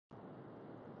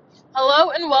Hello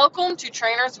and welcome to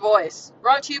Trainer's Voice,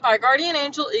 brought to you by Guardian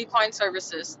Angel Equine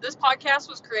Services. This podcast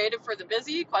was created for the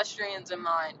busy equestrians in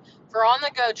mind, for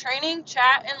on-the-go training,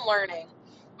 chat, and learning.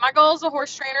 My goal as a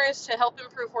horse trainer is to help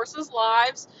improve horses'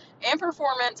 lives and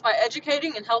performance by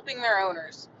educating and helping their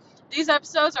owners. These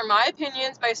episodes are my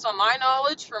opinions based on my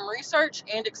knowledge from research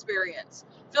and experience.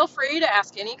 Feel free to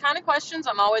ask any kind of questions.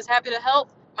 I'm always happy to help.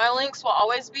 My links will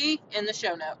always be in the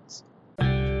show notes.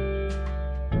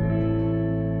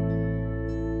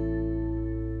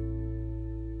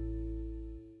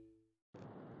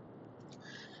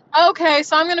 Okay,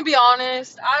 so I'm gonna be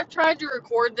honest. I've tried to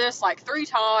record this like 3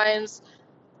 times,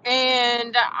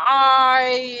 and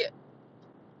I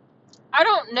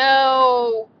don't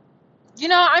know.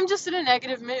 I'm just in a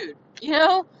negative mood.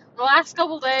 The last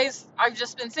couple days I've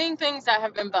just been seeing things that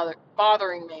have been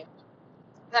bothering me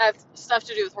that have stuff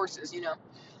to do with horses. And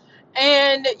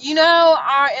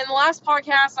I in the last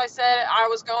podcast I said I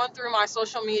was going through my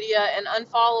social media and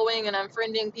unfollowing and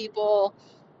unfriending people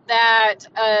that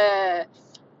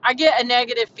I get a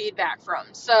negative feedback from.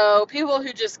 So people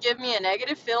who just give me a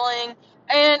negative feeling,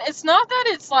 and it's not that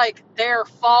it's like their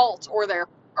fault or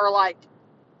like,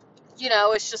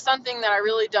 it's just something that I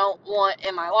really don't want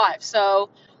in my life.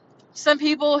 So some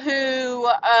people who,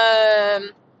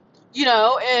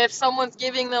 if someone's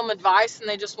giving them advice and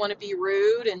they just want to be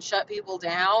rude and shut people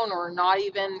down or not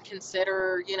even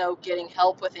consider, getting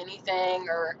help with anything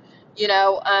or, you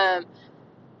know, um,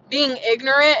 being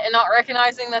ignorant and not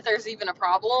recognizing that there's even a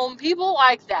problem, people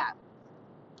like that.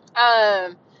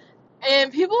 Um,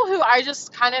 and people who I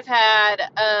just kind of had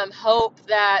hope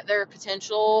that their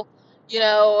potential,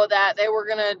 that they were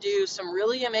going to do some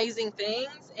really amazing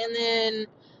things, and then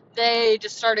they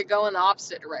just started going the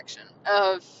opposite direction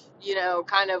of,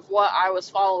 kind of what I was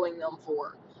following them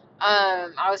for.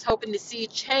 I was hoping to see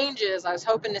changes. I was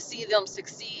hoping to see them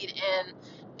succeed in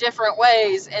different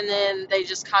ways, and then they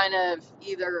just kind of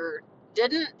either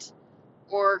didn't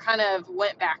or kind of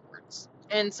went backwards.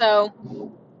 And so,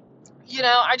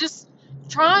 I just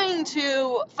trying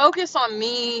to focus on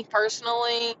me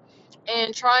personally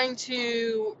and trying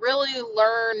to really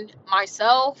learn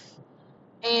myself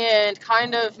and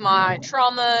kind of my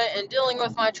trauma and dealing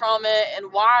with my trauma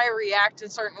and why I react in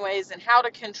certain ways and how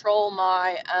to control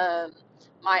my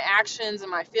actions and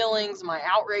my feelings and my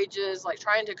outrages, like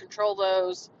trying to control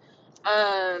those.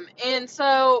 And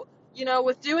so,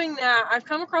 with doing that, I've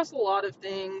come across a lot of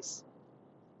things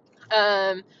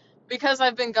um, because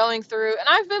I've been going through, and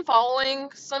I've been following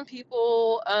some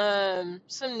people,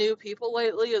 some new people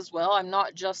lately as well. I'm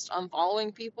not just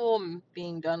unfollowing people, I'm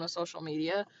being done with social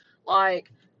media.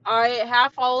 Like, I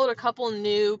have followed a couple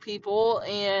new people,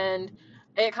 and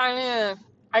it kind of,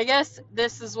 I guess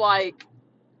this is like,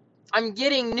 I'm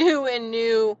getting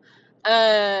new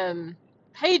um,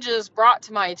 pages brought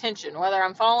to my attention, whether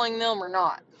I'm following them or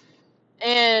not.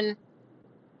 And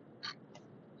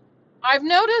I've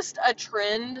noticed a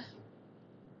trend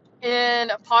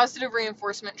in positive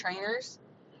reinforcement trainers.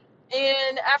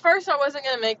 And at first, I wasn't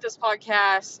going to make this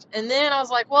podcast. And then I was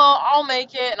like, well, I'll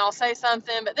make it and I'll say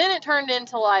something. But then it turned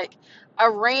into like a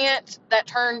rant that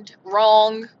turned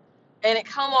wrong. And it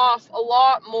come off a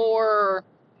lot more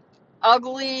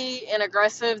ugly and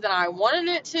aggressive than I wanted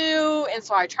it to. And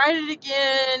so I tried it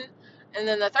again. And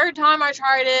then the third time I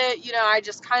tried it, I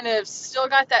just kind of still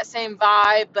got that same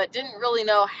vibe, but didn't really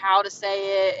know how to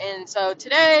say it. And so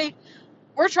today,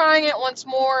 we're trying it once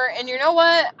more, and you know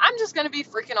what? I'm just going to be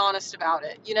freaking honest about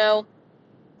it.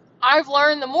 I've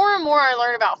learned the more and more I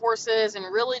learn about horses and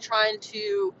um,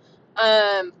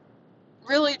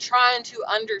 really trying to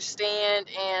understand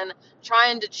and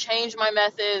trying to change my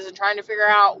methods and trying to figure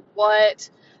out what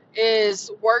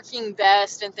is working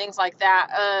best and things like that.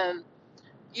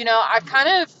 I've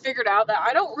kind of figured out that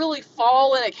I don't really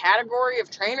fall in a category of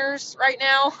trainers right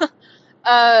now.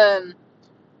 um,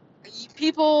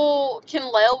 People can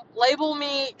label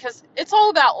me because it's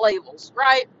all about labels,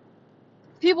 right?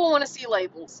 People want to see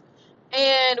labels.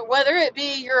 And whether it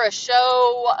be you're a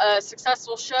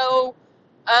successful show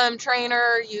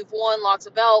trainer, you've won lots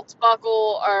of belt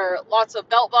buckles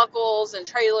and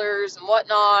trailers and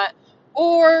whatnot,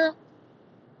 or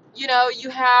you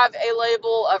have a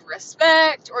label of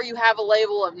respect, or you have a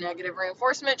label of negative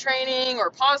reinforcement training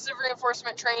or positive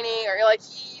reinforcement training, or you're like,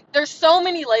 there's so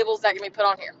many labels that can be put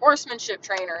on here. Horsemanship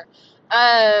trainer,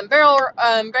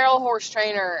 barrel horse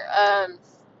trainer,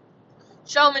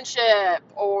 showmanship,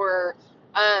 or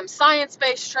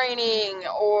science-based training,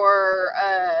 or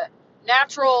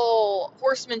natural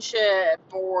horsemanship,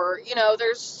 or,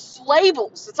 there's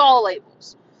labels. It's all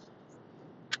labels.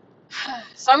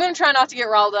 So I'm going to try not to get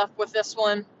riled up with this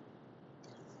one.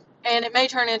 and it may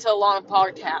turn into a long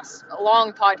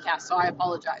podcast, so I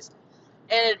apologize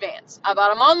in advance. But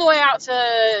I'm on the way out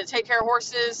to take care of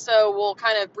horses, so we'll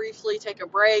kind of briefly take a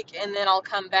break, and then I'll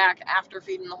come back after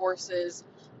feeding the horses,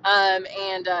 and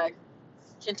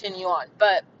continue on.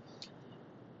 But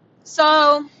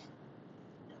so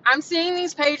I'm seeing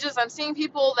these pages, I'm seeing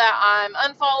people that I'm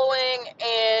unfollowing,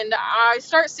 and I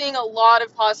start seeing a lot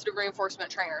of positive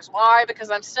reinforcement trainers. Why? Because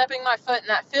I'm stepping my foot in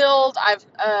that field. I've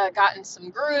gotten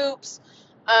some groups.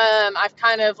 I've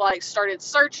kind of like started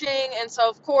searching, and so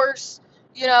of course,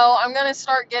 I'm gonna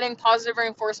start getting positive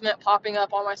reinforcement popping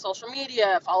up on my social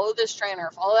media. Follow this trainer,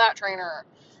 follow that trainer.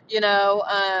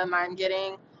 I'm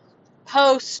getting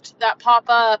posts that pop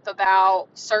up about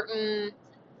certain,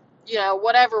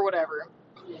 whatever.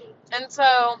 And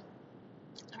so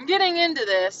I'm getting into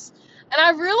this, and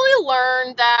I've really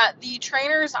learned that the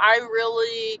trainers I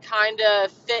really kind of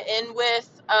fit in with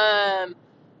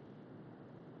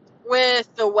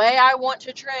the way I want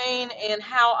to train and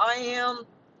how I am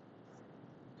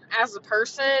as a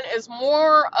person is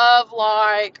more of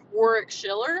like Warwick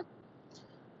Schiller.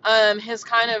 His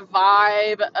kind of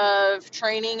vibe of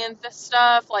training and this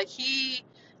stuff, like he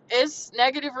is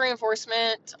negative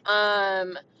reinforcement.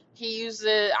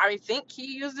 I think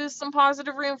he uses some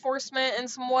positive reinforcement in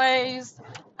some ways.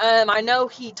 I know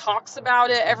he talks about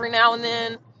it every now and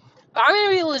then, but I'm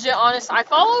gonna be legit honest. I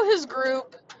follow his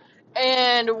group,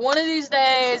 and one of these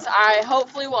days, I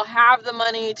hopefully will have the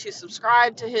money to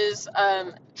subscribe to his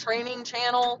training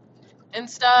channel and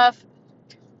stuff.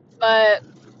 But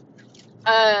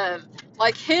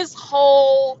like his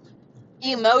whole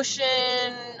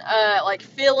emotion, like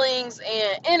feelings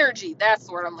and energy, that's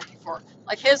the word I'm looking for.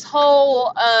 Like his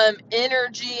whole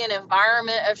energy and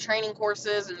environment of training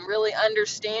horses and really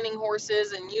understanding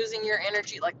horses and using your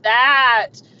energy, like that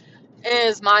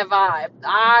is my vibe.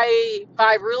 I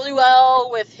vibe really well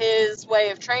with his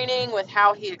way of training, with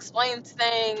how he explains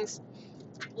things.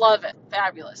 Love it.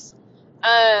 Fabulous.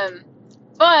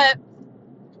 But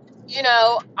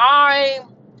I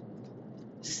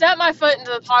set my foot into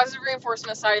the positive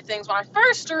reinforcement side of things when I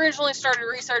first originally started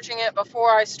researching it before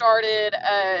I started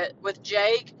with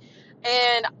Jake.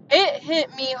 And it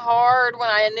hit me hard when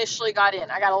I initially got in.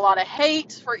 I got a lot of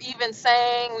hate for even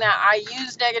saying that I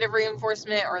use negative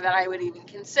reinforcement or that I would even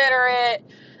consider it.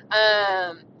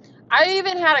 I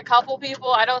even had a couple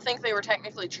people, I don't think they were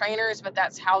technically trainers, but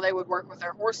that's how they would work with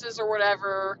their horses or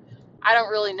whatever. I don't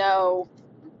really know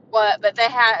but they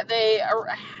had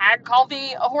called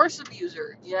me a horse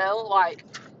abuser. Like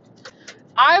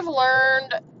I've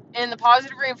learned in the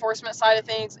positive reinforcement side of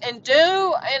things, I'm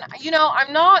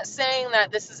not saying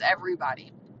that this is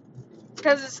everybody,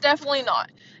 because it's definitely not,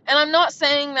 and I'm not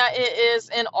saying that it is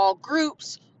in all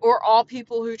groups or all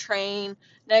people who train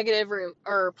negative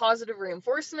or positive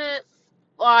reinforcement.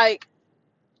 Like,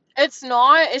 it's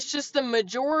not. It's just the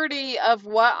majority of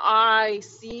what I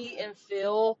see and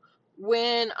feel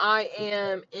when I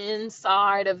am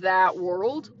inside of that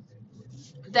world,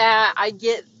 that I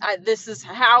get. This is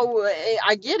how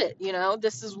I get it.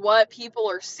 This is what people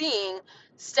are seeing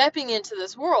stepping into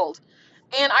this world.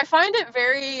 And I find it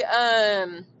very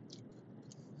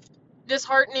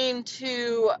disheartening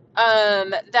to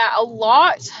that a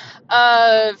lot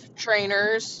of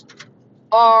trainers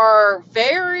are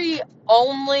very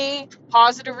only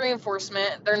positive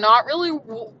reinforcement. They're not really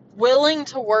willing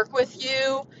to work with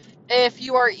you if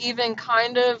you are even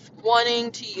kind of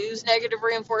wanting to use negative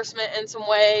reinforcement in some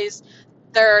ways.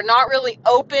 They're not really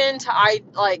open to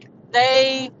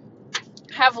they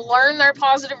have learned their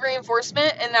positive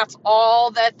reinforcement, and that's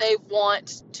all that they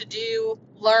want to do,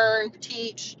 learn,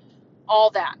 teach, all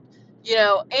that.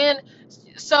 And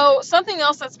so something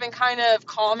else that's been kind of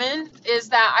common is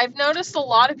that I've noticed a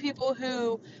lot of people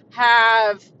who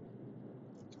are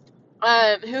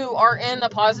in the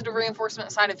positive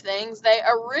reinforcement side of things. They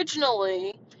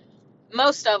originally,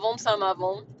 most of them, some of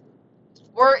them,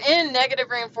 were in negative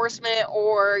reinforcement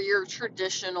or your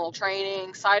traditional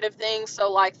training side of things.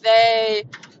 So like they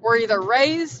were either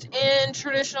raised in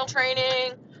traditional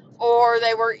training, or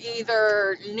they were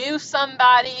either knew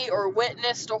somebody or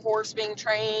witnessed a horse being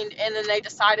trained, and then they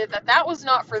decided that that was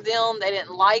not for them. They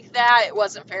didn't like that. It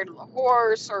wasn't fair to the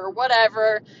horse or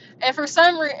whatever. And for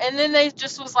some reason, and then they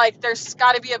just was like, there's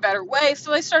got to be a better way. So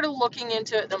they started looking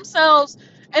into it themselves,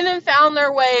 and then found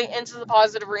their way into the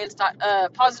positive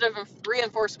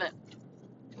reinforcement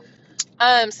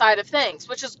side of things,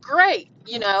 which is great.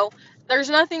 There's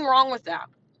nothing wrong with that.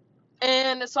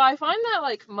 And so I find that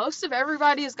like most of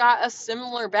everybody's got a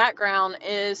similar background,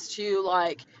 is to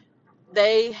like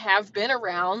they have been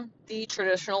around the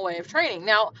traditional way of training.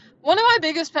 Now, one of my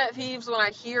biggest pet peeves when I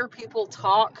hear people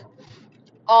talk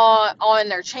on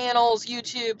their channels,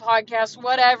 YouTube, podcasts,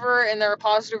 whatever, and they're a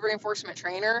positive reinforcement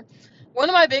trainer. One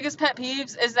of my biggest pet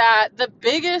peeves is that the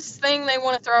biggest thing they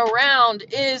want to throw around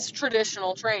is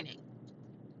traditional training.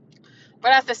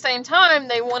 But at the same time,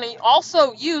 they want to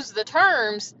also use the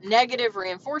terms negative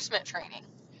reinforcement training.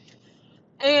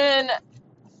 And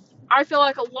I feel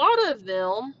like a lot of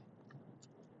them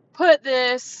put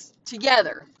this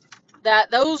together, that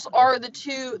those are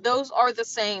the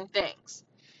same things.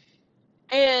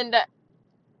 And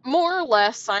more or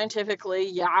less scientifically,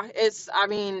 yeah,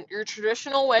 your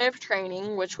traditional way of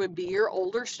training, which would be your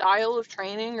older style of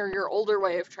training or your older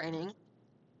way of training,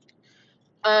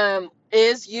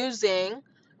 is using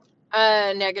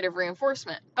negative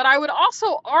reinforcement. But I would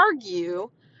also argue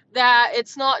that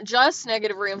it's not just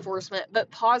negative reinforcement,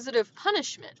 but positive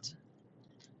punishment.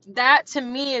 That to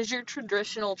me is your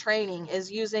traditional training, is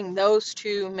using those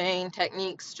two main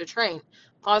techniques to train: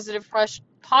 positive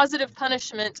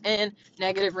punishment and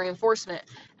negative reinforcement.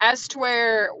 As to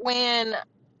where when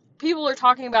people are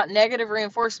talking about negative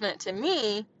reinforcement to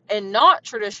me and not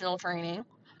traditional training,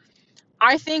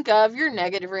 I think of your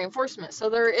negative reinforcement. So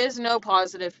there is no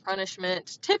positive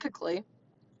punishment typically.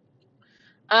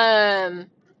 And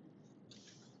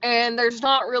there's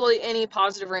not really any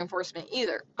positive reinforcement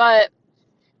either. But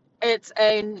it's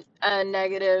a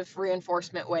negative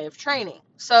reinforcement way of training.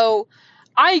 So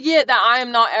I get that I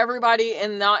am not everybody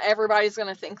and not everybody's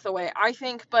going to think the way I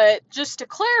think, but just to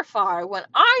clarify, when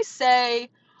I say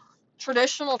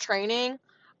traditional training,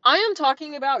 I am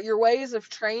talking about your ways of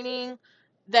training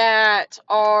that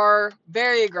are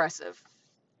very aggressive.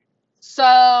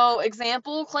 So,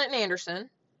 example, Clinton Anderson,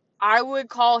 I would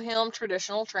call him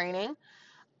traditional training.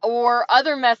 Or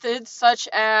other methods such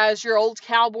as your old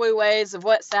cowboy ways of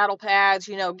wet saddle pads,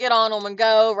 get on them and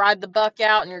go, ride the buck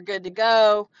out and you're good to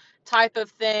go type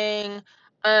of thing.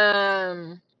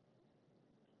 There's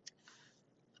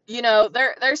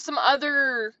some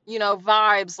other,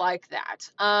 vibes like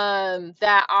that,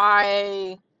 that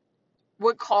I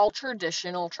would call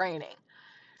traditional training.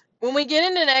 When we get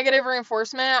into negative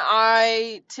reinforcement,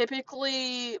 I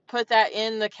typically put that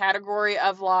in the category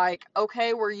of like,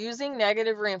 okay, we're using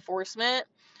negative reinforcement,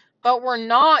 but we're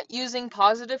not using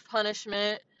positive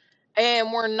punishment,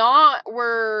 and we're not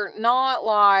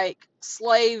like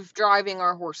slave driving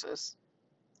our horses,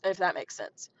 if that makes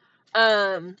sense.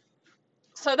 So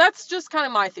that's just kind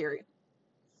of my theory.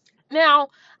 Now,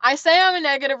 I say I'm a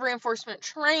negative reinforcement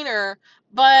trainer,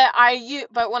 but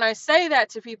when I say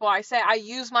that to people, I say I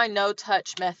use my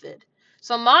no-touch method.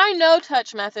 So my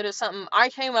no-touch method is something I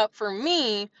came up for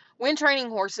me when training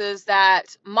horses,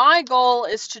 that my goal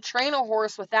is to train a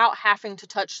horse without having to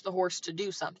touch the horse to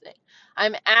do something.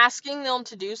 I'm asking them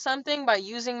to do something by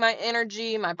using my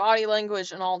energy, my body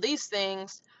language, and all these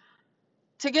things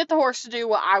to get the horse to do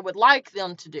what I would like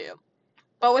them to do.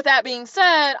 But with that being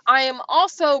said, I am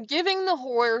also giving the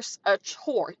horse a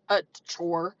choice.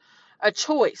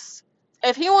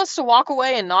 If he wants to walk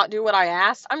away and not do what I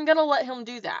asked, I'm going to let him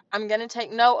do that. I'm going to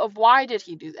take note of why did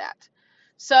he do that.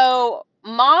 So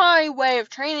my way of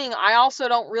training, I also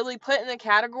don't really put in the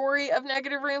category of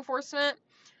negative reinforcement.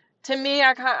 To me,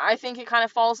 I think it kind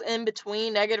of falls in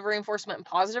between negative reinforcement and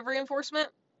positive reinforcement.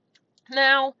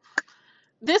 Now,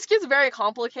 this gets very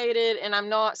complicated, and I'm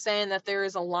not saying that there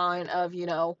is a line of,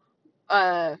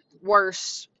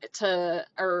 worse to,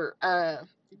 or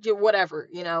whatever,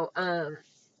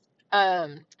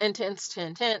 intense to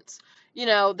intense.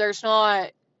 There's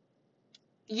not,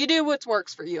 you do what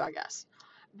works for you, I guess.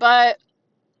 But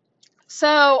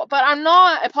I'm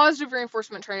not a positive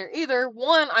reinforcement trainer either.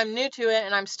 One, I'm new to it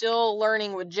and I'm still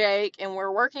learning with Jake, and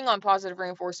we're working on positive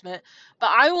reinforcement, but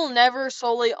I will never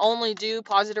solely only do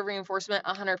positive reinforcement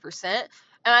 100%. And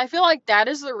I feel like that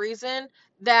is the reason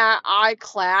that I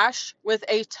clash with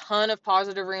a ton of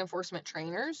positive reinforcement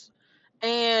trainers.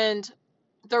 And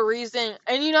the reason,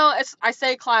 and I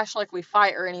say clash like we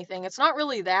fight or anything. It's not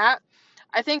really that.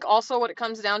 I think also what it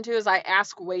comes down to is I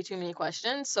ask way too many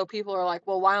questions. So people are like,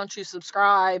 well, why don't you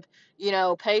subscribe,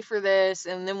 pay for this,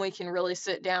 and then we can really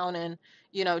sit down and,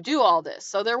 do all this.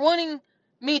 So they're wanting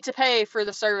me to pay for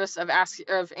the service of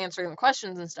answering the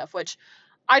questions and stuff, which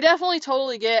I definitely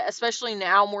totally get, especially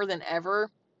now more than ever.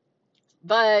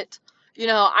 But,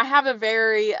 I have a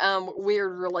very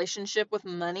weird relationship with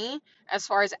money as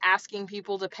far as asking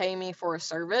people to pay me for a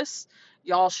service.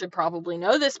 Y'all should probably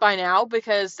know this by now,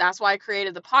 because that's why I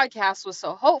created the podcast, was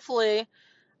so hopefully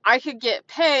I could get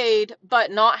paid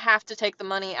but not have to take the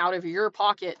money out of your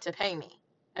pocket to pay me,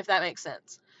 if that makes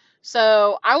sense.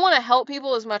 So I want to help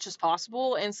people as much as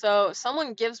possible. And so if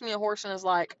someone gives me a horse and is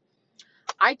like,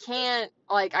 I can't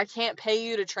pay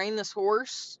you to train this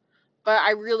horse, but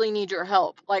I really need your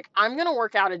help. Like, I'm going to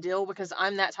work out a deal because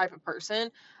I'm that type of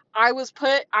person. I was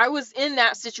in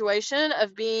that situation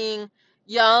of being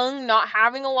young, not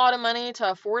having a lot of money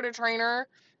to afford a trainer,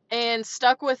 and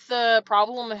stuck with the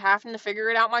problem of having to figure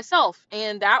it out myself.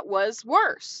 And that was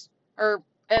worse, or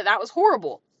that was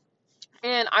horrible.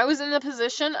 And I was in the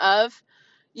position of,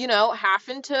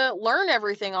 having to learn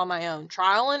everything on my own,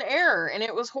 trial and error, and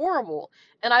it was horrible.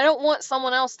 And I don't want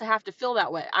someone else to have to feel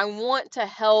that way. I want to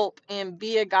help and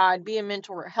be a guide, be a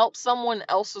mentor, help someone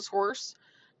else's horse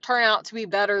turn out to be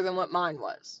better than what mine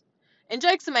was. And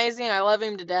Jake's amazing. I love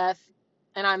him to death,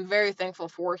 and I'm very thankful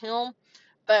for him.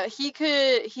 But he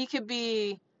could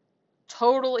be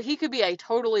a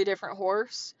totally different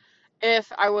horse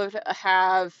if I would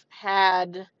have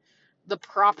had the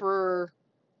proper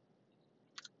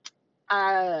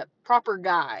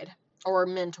guide or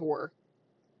mentor.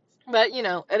 But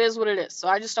it is what it is. So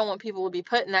I just don't want people to be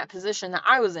put in that position that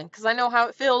I was in, because I know how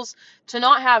it feels to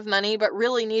not have money but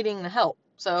really needing the help.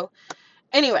 So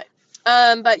anyway,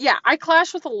 but yeah, I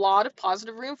clash with a lot of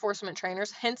positive reinforcement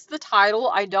trainers, hence the title.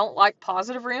 I don't like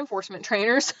positive reinforcement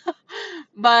trainers.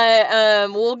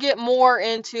 But we'll get more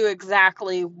into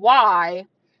exactly why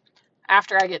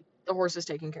after I get the horses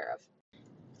taken care of.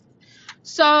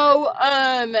 So,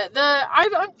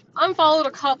 I've unfollowed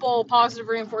a couple positive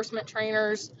reinforcement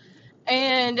trainers,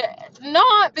 and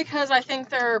not because I think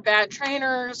they're bad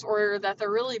trainers or that they're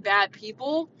really bad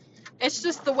people. It's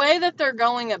just the way that they're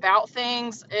going about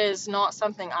things is not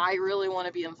something I really want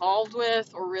to be involved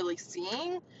with or really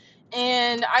seeing.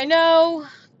 And I know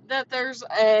that there's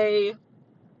a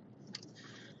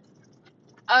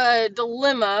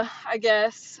dilemma, I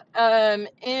guess,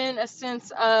 in a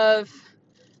sense of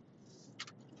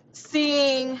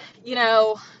seeing,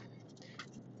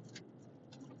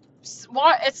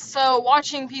 it's so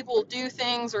watching people do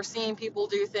things or seeing people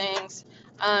do things,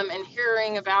 and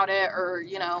hearing about it, or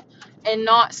and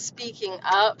not speaking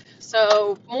up.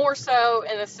 So more so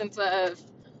in the sense of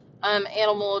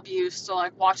animal abuse. So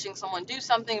like watching someone do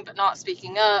something but not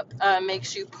speaking up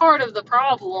makes you part of the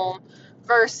problem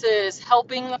versus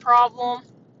helping the problem.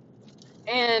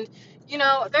 And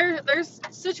there's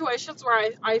situations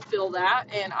where I feel that,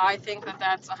 and I think that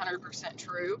that's 100%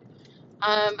 true.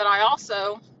 But I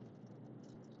also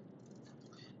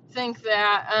think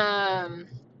that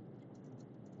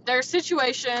there are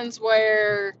situations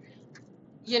where,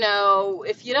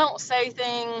 if you don't say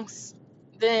things,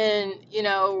 then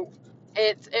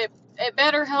it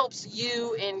better helps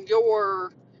you in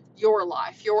your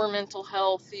life, your mental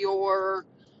health, your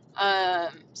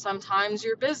sometimes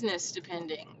your business,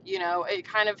 depending. It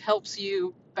kind of helps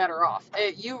you better off.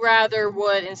 You rather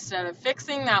would, instead of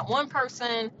fixing that one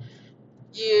person,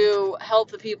 you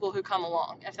help the people who come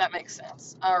along, if that makes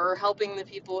sense, or helping the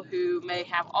people who may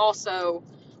have also,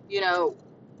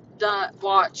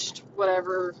 watched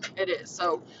whatever it is.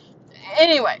 So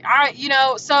anyway,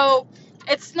 so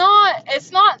it's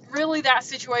not really that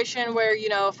situation where,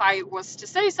 if I was to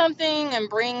say something and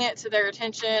bring it to their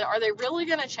attention, are they really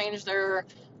going to change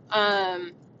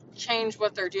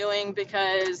what they're doing?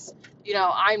 Because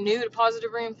I'm new to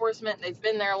positive reinforcement, they've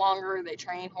been there longer, they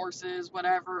train horses,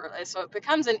 whatever, so it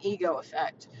becomes an ego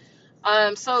effect.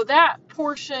 So that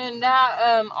portion,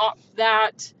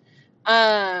 that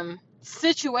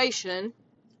situation,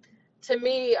 to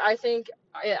me, I think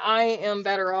I am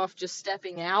better off just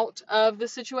stepping out of the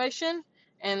situation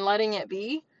and letting it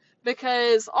be.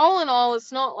 Because all in all,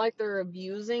 it's not like they're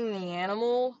abusing the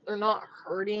animal. They're not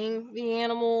hurting the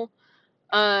animal.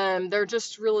 They're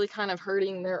just really kind of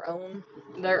hurting their own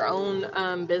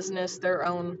business, their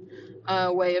own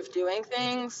way of doing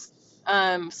things.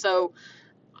 So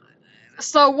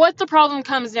what the problem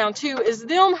comes down to is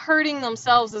them hurting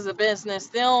themselves as a business,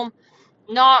 them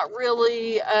not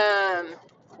really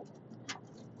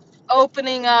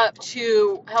opening up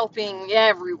to helping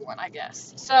everyone, I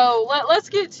guess. So let's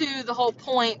get to the whole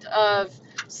point of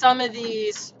some of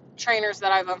these trainers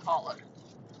that I've unfollowed.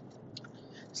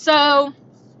 So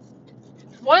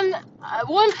one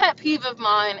pet peeve of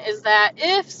mine is that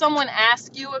if someone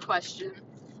asks you a question,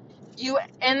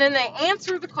 and then they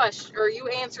answer the question, or you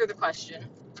answer the question,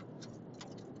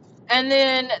 and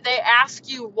then they ask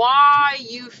you why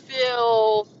you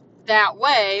feel that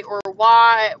way, or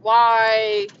why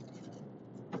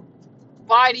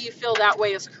do you feel that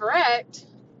way is correct,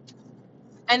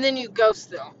 and then you ghost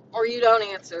them, or you don't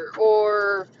answer,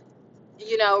 or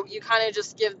you kind of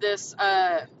just give this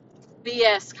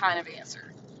BS kind of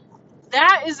answer.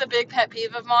 That is a big pet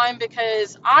peeve of mine,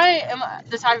 because I am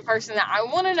the type of person that I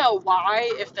want to know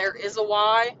why, if there is a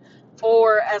why,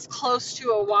 or as close to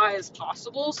a why as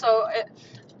possible. So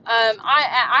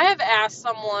I have asked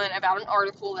someone about an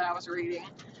article that I was reading.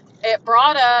 It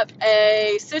brought up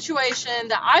a situation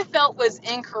that I felt was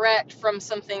incorrect from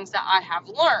some things that I have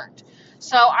learned.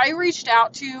 So I reached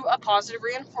out to a positive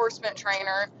reinforcement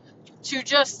trainer to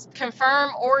just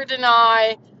confirm or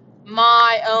deny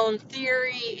my own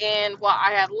theory and what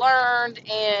I had learned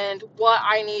and what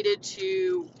I needed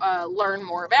to learn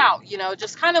more about,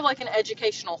 just kind of like an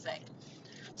educational thing.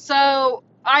 So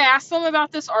I asked them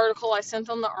about this article. I sent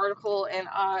them the article and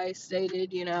I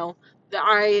stated, that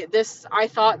I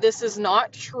thought this is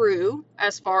not true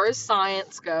as far as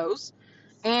science goes.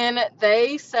 And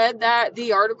they said that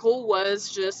the article was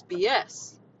just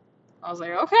BS. I was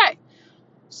like, okay.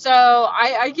 So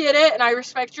I get it and I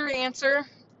respect your answer.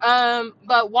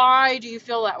 But why do you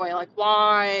feel that way? Like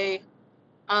why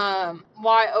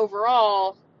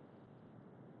overall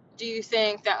do you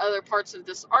think that other parts of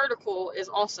this article is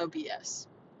also BS?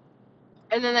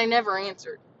 And then they never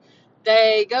answered.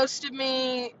 They ghosted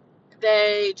me.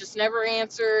 They just never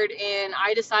answered. And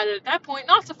I decided at that point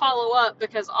not to follow up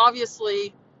because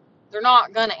obviously they're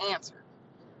not going to answer.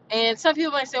 And some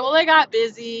people might say, well, they got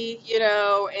busy,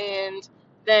 and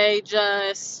they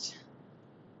just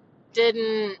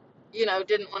didn't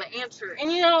want to answer.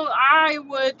 And, I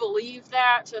would believe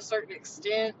that to a certain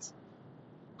extent.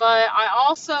 But I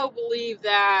also believe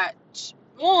that,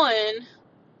 one,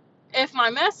 if my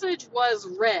message was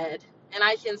read and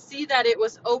I can see that it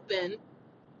was open,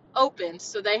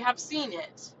 so they have seen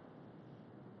it,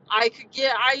 I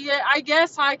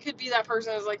guess I could be that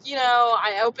person who's like,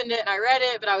 I opened it and I read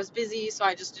it, but I was busy, so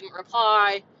I just didn't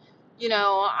reply.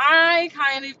 I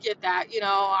kind of get that,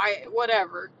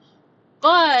 whatever.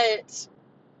 But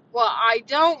what I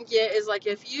don't get is, like,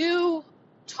 if you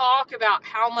talk about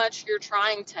how much you're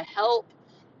trying to help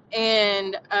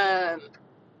and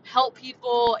help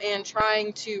people and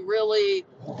trying to really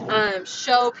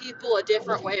show people a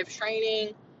different way of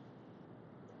training,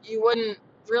 you wouldn't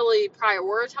really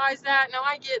prioritize that. Now,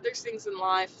 I get there's things in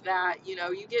life that, you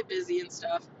get busy and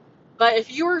stuff. But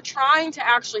if you were trying to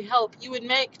actually help, you would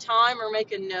make time or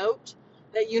make a note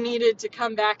that you needed to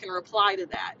come back and reply to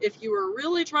that. If you were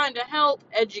really trying to help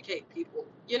educate people,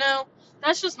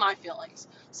 that's just my feelings.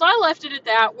 So I left it at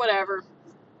that, whatever.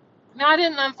 Now, I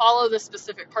didn't unfollow this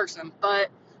specific person,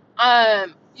 but,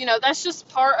 that's just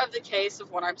part of the case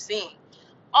of what I'm seeing.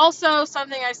 Also,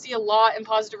 something I see a lot in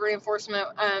positive reinforcement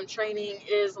training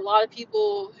is a lot of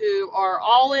people who are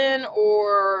all in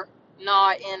or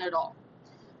not in at all.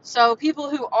 So people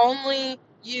who only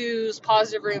use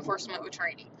positive reinforcement with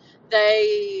training.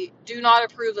 They do not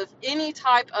approve of any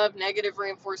type of negative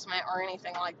reinforcement or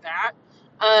anything like that.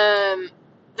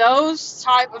 Those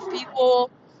type of people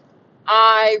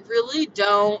I really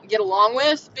don't get along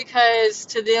with because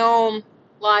to them,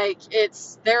 like,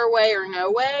 it's their way or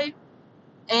no way.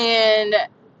 And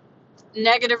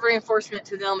negative reinforcement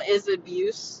to them is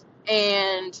abuse,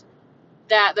 and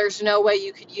that there's no way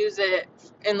you could use it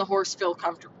and the horse feel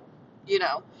comfortable,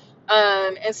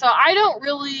 and so I don't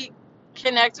really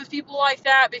connect with people like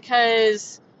that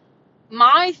because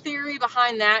my theory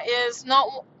behind that is not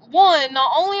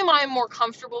only am I more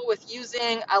comfortable with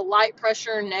using a light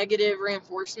pressure negative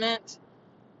reinforcement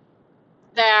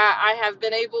that I have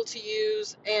been able to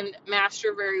use and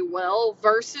master very well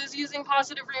versus using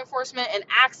positive reinforcement and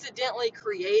accidentally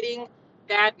creating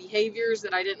bad behaviors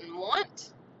that I didn't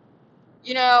want.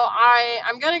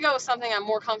 I'm going to go with something I'm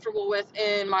more comfortable with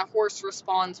and my horse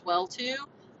responds well to,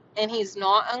 and he's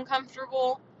not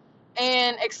uncomfortable.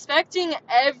 And expecting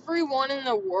everyone in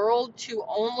the world to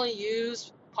only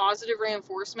use positive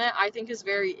reinforcement, I think, is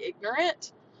very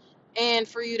ignorant. And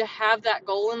for you to have that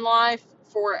goal in life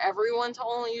for everyone to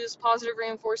only use positive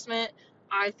reinforcement,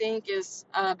 I think is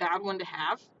a bad one to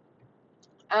have.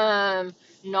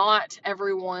 Not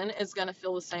everyone is going to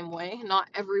feel the same way. Not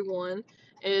everyone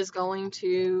is going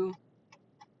to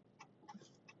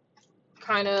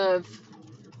kind of,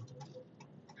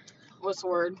 what's the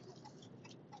word?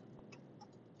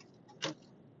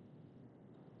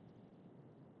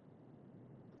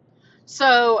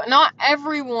 So not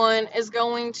everyone is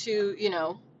going to,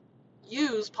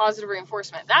 use positive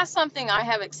reinforcement. That's something I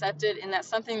have accepted, and that's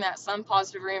something that some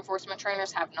positive reinforcement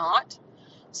trainers have not.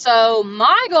 So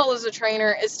my goal as a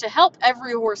trainer is to help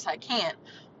every horse I can.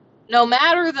 No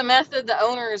matter the method the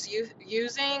owner is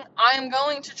using, I am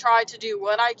going to try to do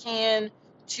what I can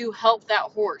to help that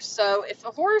horse. So if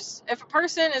a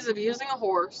person is abusing a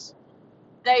horse,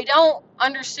 they don't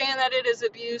understand that it is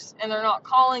abuse and they're not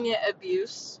calling it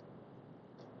abuse,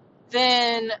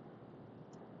 then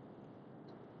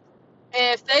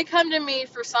if they come to me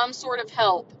for some sort of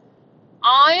help,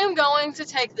 I am going to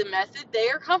take the method they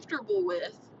are comfortable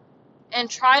with and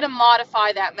try to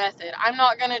modify that method. I'm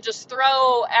not going to just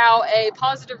throw out a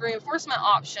positive reinforcement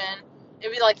option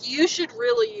and be like, you should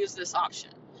really use this option,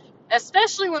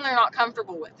 especially when they're not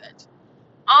comfortable with it.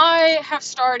 I have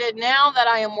started, now that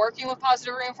I am working with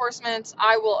positive reinforcements,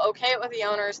 I will okay it with the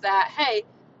owners that, hey,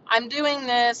 I'm doing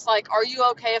this, like, are you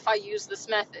okay if I use this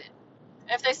method?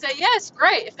 And if they say yes,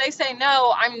 great. If they say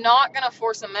no, I'm not going to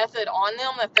force a method on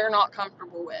them that they're not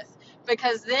comfortable with,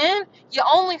 because then you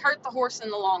only hurt the horse in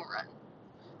the long run.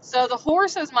 So the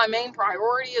horse is my main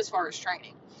priority as far as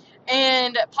training.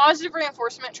 And positive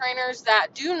reinforcement trainers that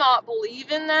do not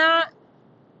believe in that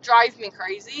drive me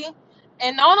crazy.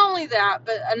 And not only that,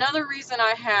 but another reason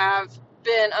I have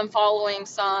been unfollowing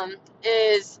some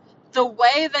is the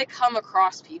way they come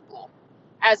across people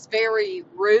as very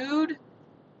rude,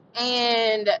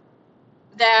 and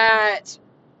that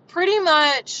pretty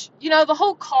much, the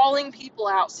whole calling people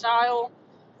out style.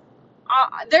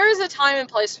 There is a time and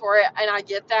place for it, and I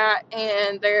get that,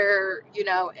 and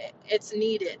it's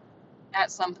needed at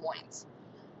some points.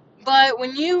 But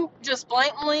when you just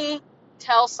blatantly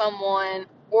tell someone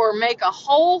or make a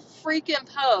whole freaking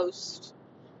post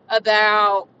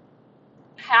about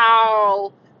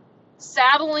how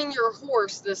saddling your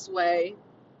horse this way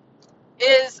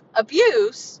is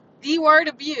abuse, the word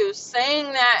abuse,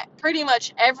 saying that pretty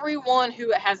much everyone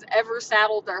who has ever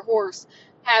saddled their horse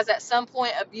has at some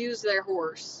point abused their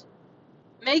horse.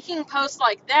 Making posts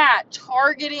like that,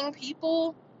 targeting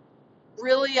people,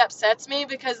 really upsets me,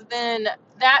 because then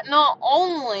that not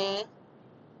only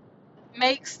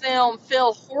makes them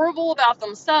feel horrible about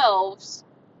themselves,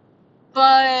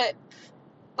 but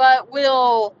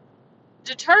will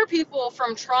deter people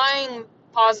from trying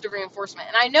positive reinforcement.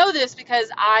 And I know this because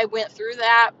I went through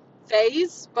that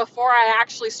phase before I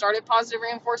actually started positive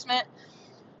reinforcement.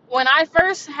 When I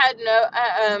first had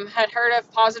heard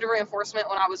of positive reinforcement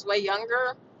when I was way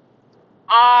younger,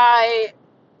 I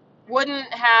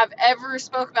wouldn't have ever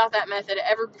spoke about that method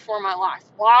ever before in my life.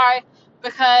 Why?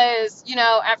 Because,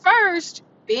 at first,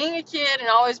 being a kid and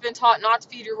always been taught not to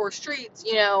feed your horse treats,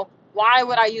 why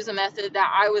would I use a method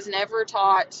that I was never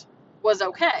taught was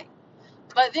okay?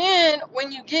 But then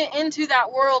when you get into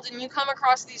that world and you come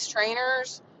across these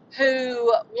trainers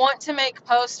who want to make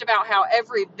posts about how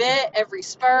every bit, every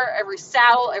spur, every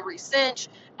saddle, every cinch,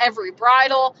 every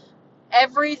bridle,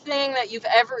 everything that you've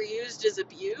ever used is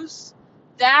abuse,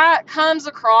 that comes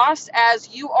across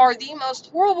as you are the most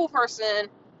horrible person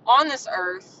on this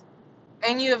earth,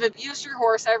 and you have abused your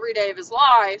horse every day of his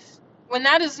life, when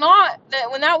that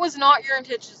was not your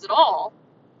intentions at all.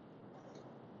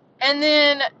 And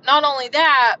then not only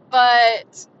that,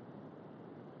 but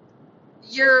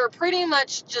you're pretty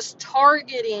much just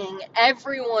targeting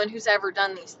everyone who's ever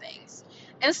done these things.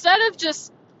 Instead of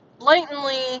just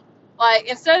blatantly,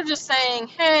 instead of just saying,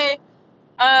 hey,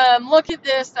 look at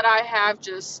this that I have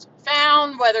just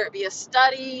found, whether it be a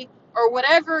study or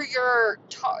whatever your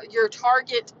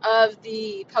target of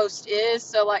the post is.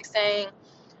 So like saying,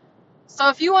 so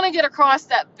if you want to get across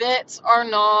that bits are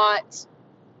not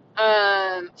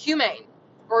humane,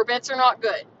 or bits are not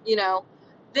good,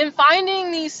 then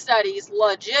finding these studies,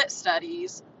 legit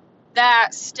studies,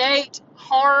 that state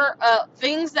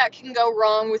things that can go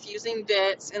wrong with using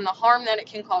bits and the harm that it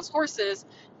can cause horses,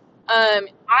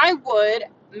 I would,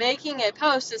 making a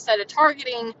post instead of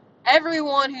targeting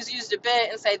everyone who's used a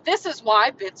bit, and say, this is why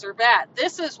bits are bad.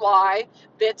 This is why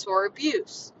bits are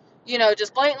abuse.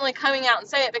 Just blatantly coming out and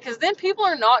say it, because then people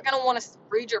are not going to want to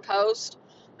read your post.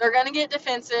 They're going to get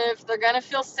defensive. They're going to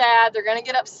feel sad. They're going to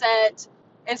get upset,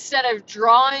 instead of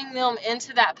drawing them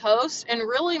into that post and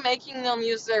really making them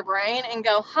use their brain and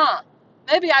go,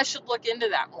 maybe I should look into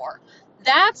that more.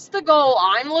 That's the goal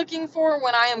I'm looking for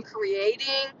when I am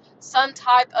creating some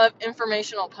type of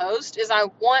informational post, is I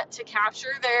want to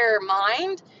capture their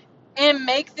mind and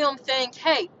make them think,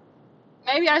 hey,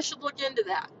 maybe I should look into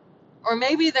that. Or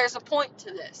maybe there's a point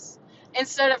to this.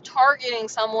 Instead of targeting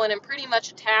someone and pretty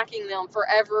much attacking them for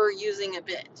ever using a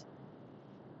bit.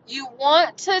 You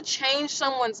want to change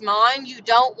someone's mind. You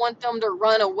don't want them to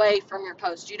run away from your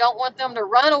post. You don't want them to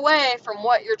run away from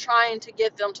what you're trying to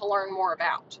get them to learn more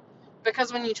about.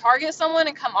 Because when you target someone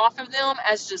and come off of them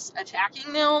as just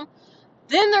attacking them,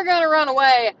 then they're going to run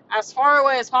away as far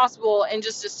away as possible and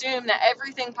just assume that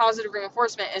everything positive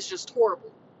reinforcement is just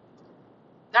horrible.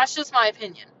 That's just my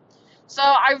opinion. So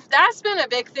that's been a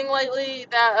big thing lately,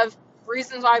 that of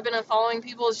reasons why I've been unfollowing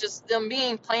people, is just them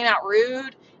being plain out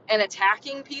rude and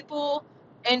attacking people,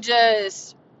 and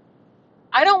just,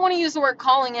 I don't want to use the word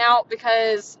calling out,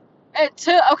 because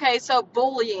so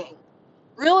bullying,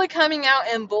 really coming out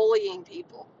and bullying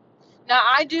people. Now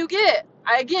I do get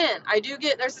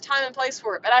there's a time and place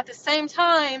for it, but at the same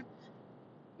time,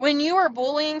 when you are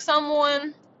bullying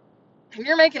someone, if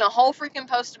you're making a whole freaking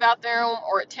post about them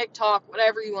or a TikTok,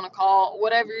 whatever you want to call,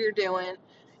 whatever you're doing,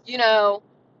 you know,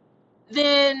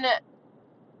 then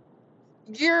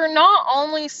you're not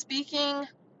only speaking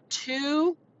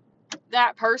to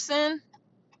that person,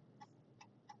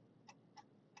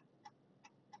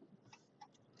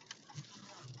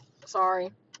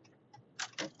 sorry,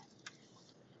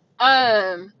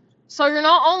 so you're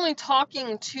not only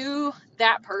talking to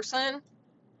that person,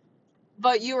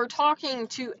 but you are talking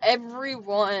to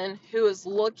everyone who is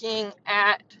looking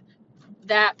at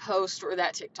that post or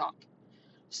that TikTok.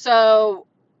 So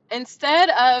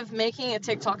instead of making a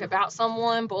TikTok about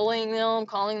someone, bullying them,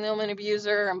 calling them an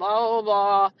abuser, and blah blah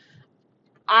blah,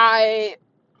 I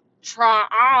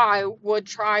would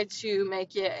try to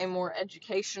make it a more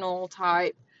educational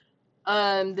type.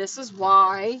 This is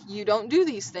why you don't do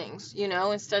these things,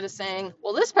 instead of saying,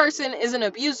 well, this person is an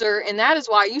abuser and that is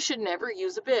why you should never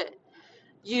use a bit.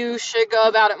 You should go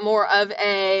about it more of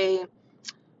a,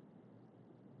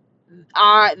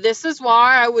 this is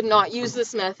why I would not use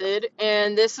this method,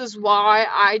 and this is why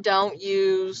I don't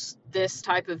use this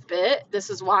type of bit.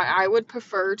 This is why I would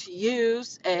prefer to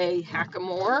use a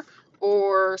hackamore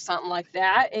or something like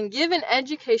that, and give an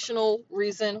educational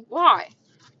reason why.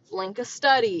 Link a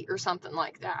study or something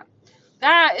like that.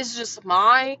 That is just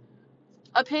my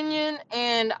opinion,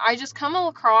 and I just come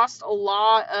across a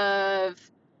lot of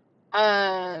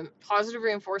positive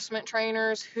reinforcement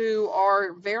trainers who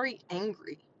are very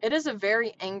angry. It is a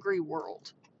very angry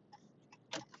world,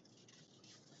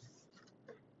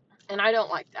 and I don't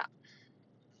like that.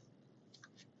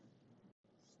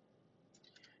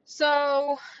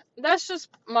 So that's just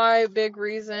my big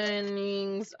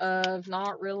reasonings of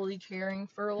not really caring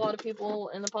for a lot of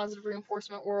people in the positive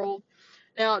reinforcement world.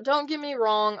 Now, don't get me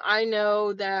wrong, I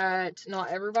know that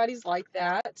not everybody's like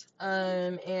that,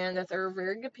 and that there are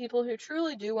very good people who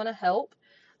truly do want to help.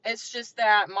 It's just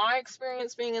that my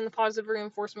experience being in the positive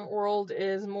reinforcement world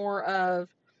is more of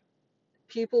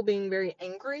people being very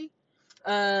angry,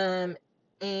 and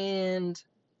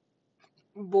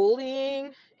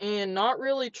bullying, and not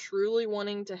really truly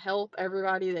wanting to help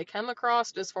everybody they come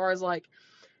across, as far as like,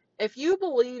 if you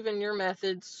believe in your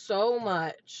method so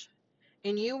much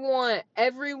and you want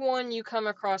everyone you come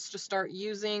across to start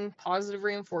using positive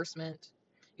reinforcement,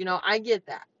 I get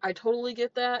that. I totally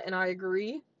get that, and I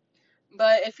agree.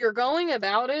 But if you're going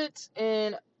about it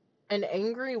in an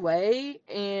angry way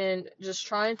and just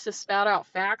trying to spout out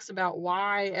facts about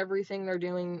why everything they're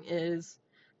doing is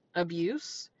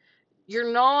abuse,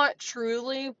 you're not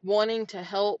truly wanting to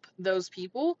help those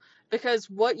people, because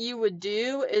what you would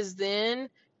do is then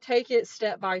take it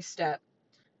step by step,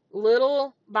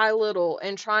 little by little,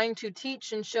 and trying to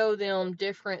teach and show them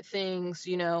different things.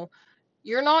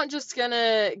 You're not just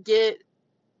gonna get,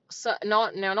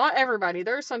 not everybody,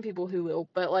 there are some people who will,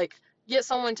 but like, get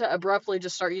someone to abruptly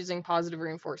just start using positive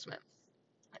reinforcement.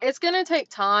 It's going to take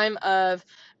time of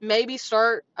maybe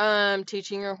start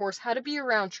teaching your horse how to be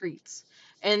around treats,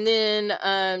 and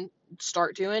then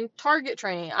start doing target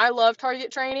training. I love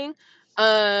target training.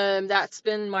 That's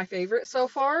been my favorite so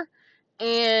far.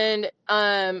 And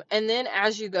then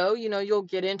as you go, you'll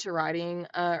get into riding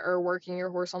or working your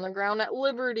horse on the ground at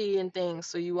liberty and things,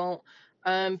 so you won't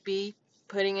be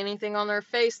putting anything on their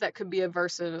face that could be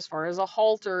aversive, as far as a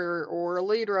halter or a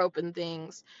lead rope and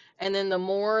things. And then the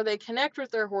more they connect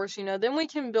with their horse, then we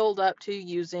can build up to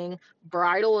using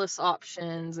bridleless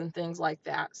options and things like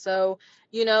that. So,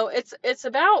 it's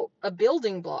about a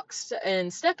building blocks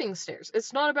and stepping stairs.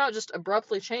 It's not about just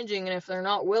abruptly changing. And if they're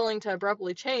not willing to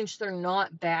abruptly change, they're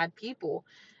not bad people.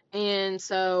 And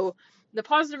so the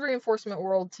positive reinforcement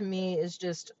world to me is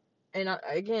just, and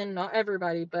again, not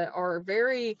everybody, but are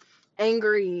very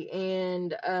angry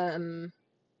and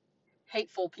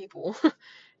hateful people.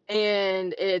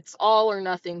 And it's all or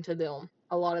nothing to them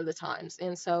a lot of the times.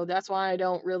 And so that's why I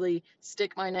don't really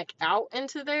stick my neck out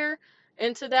into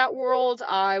that world.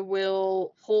 I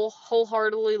will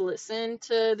wholeheartedly listen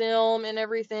to them and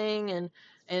everything,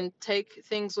 and take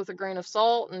things with a grain of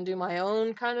salt and do my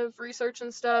own kind of research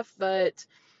and stuff. But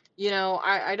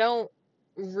I don't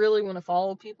really want to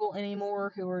follow people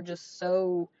anymore who are just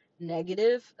so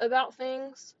negative about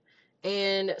things.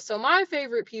 And so my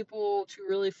favorite people to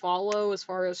really follow as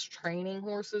far as training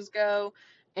horses go,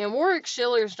 and Warwick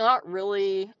Schiller's not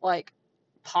really like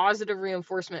positive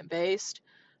reinforcement based,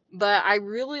 but I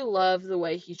really love the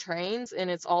way he trains, and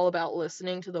it's all about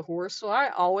listening to the horse. So I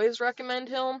always recommend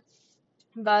him.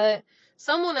 But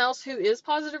someone else who is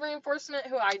positive reinforcement,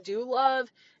 who I do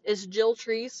love, is Jill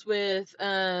Treese with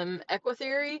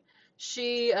Equitheory.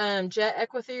 She, Jet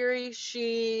Equitheory,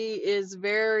 she is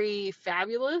very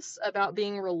fabulous about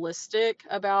being realistic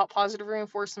about positive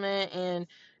reinforcement and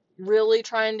really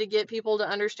trying to get people to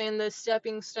understand the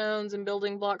stepping stones and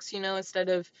building blocks, instead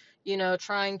of,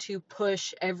 trying to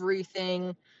push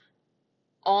everything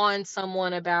on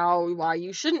someone about why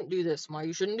you shouldn't do this, why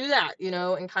you shouldn't do that,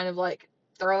 and kind of like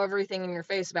throw everything in your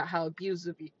face about how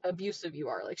abusive you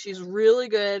are. Like, she's really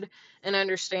good and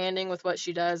understanding with what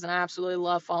she does, and I absolutely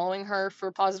love following her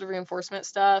for positive reinforcement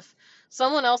stuff.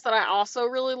 Someone else that I also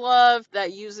really love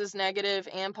that uses negative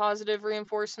and positive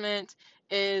reinforcement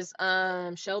is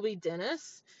Shelby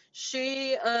Dennis.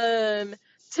 She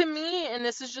to me, and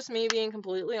this is just me being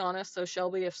completely honest, so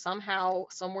Shelby, if somehow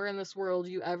somewhere in this world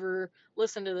you ever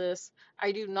listen to this,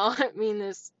 I do not mean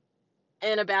this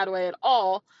in a bad way at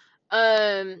all.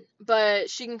 But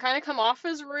she can kind of come off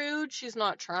as rude. She's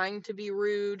not trying to be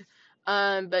rude.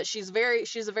 But she's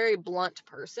a very blunt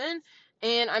person.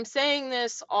 And I'm saying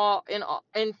this all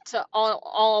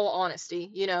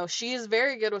honesty. She is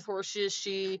very good with horses.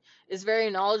 She is very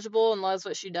knowledgeable and loves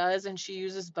what she does, and she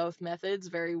uses both methods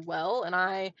very well. And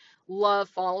I love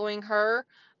following her.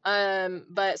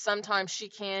 But sometimes she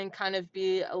can kind of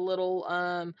be a little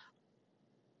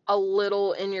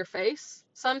in your face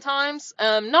sometimes.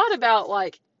 Not about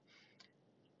like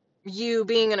you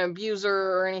being an abuser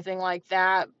or anything like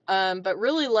that, but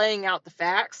really laying out the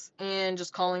facts and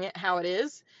just calling it how it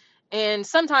is. And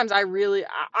sometimes I really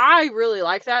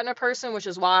like that in a person, which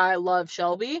is why I love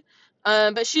Shelby.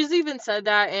 But she's even said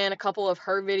that in a couple of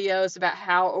her videos about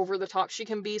how over the top she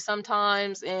can be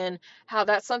sometimes, and how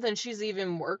that's something she's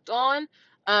even worked on,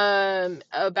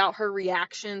 about her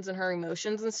reactions and her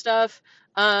emotions and stuff.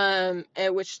 And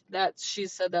which that she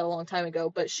said that a long time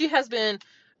ago, but she's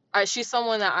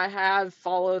someone that I have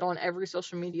followed on every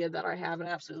social media that I have, and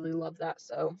I absolutely love that.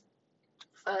 So,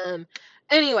 um,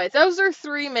 anyway, those are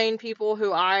three main people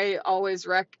who I always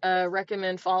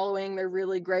recommend following. They're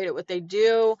really great at what they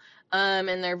do,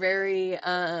 and they're very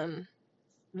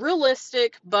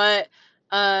realistic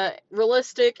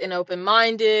and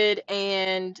open-minded,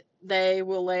 and they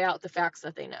will lay out the facts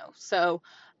that they know. So,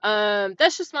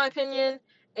 that's just my opinion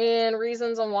and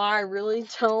reasons on why I really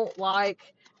don't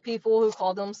like people who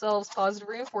call themselves positive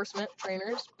reinforcement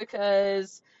trainers,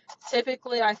 because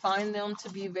typically I find them to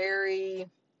be very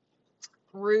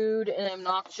rude and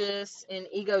obnoxious and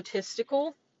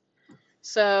egotistical.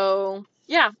 So,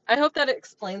 yeah, I hope that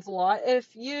explains a lot.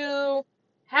 If you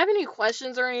have any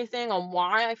questions or anything on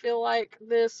why I feel like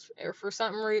this, or for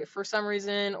some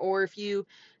reason, or if you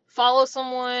follow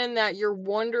someone that you're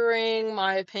wondering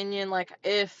my opinion, like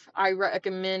if I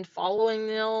recommend following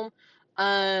them,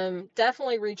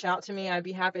 definitely reach out to me. I'd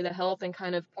be happy to help and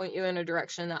kind of point you in a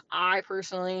direction that I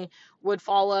personally would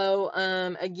follow.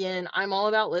 Again, I'm all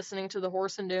about listening to the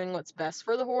horse and doing what's best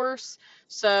for the horse.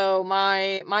 So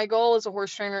my goal as a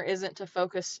horse trainer isn't to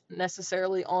focus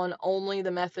necessarily on only the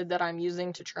method that I'm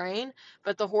using to train,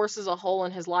 but the horse as a whole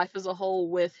and his life as a whole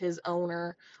with his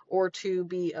owner or to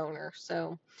be owner.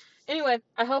 So anyway,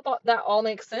 I hope that all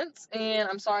makes sense, and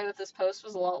I'm sorry that this post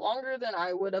was a lot longer than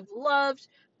I would have loved,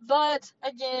 but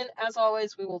again, as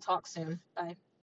always, we will talk soon. Bye.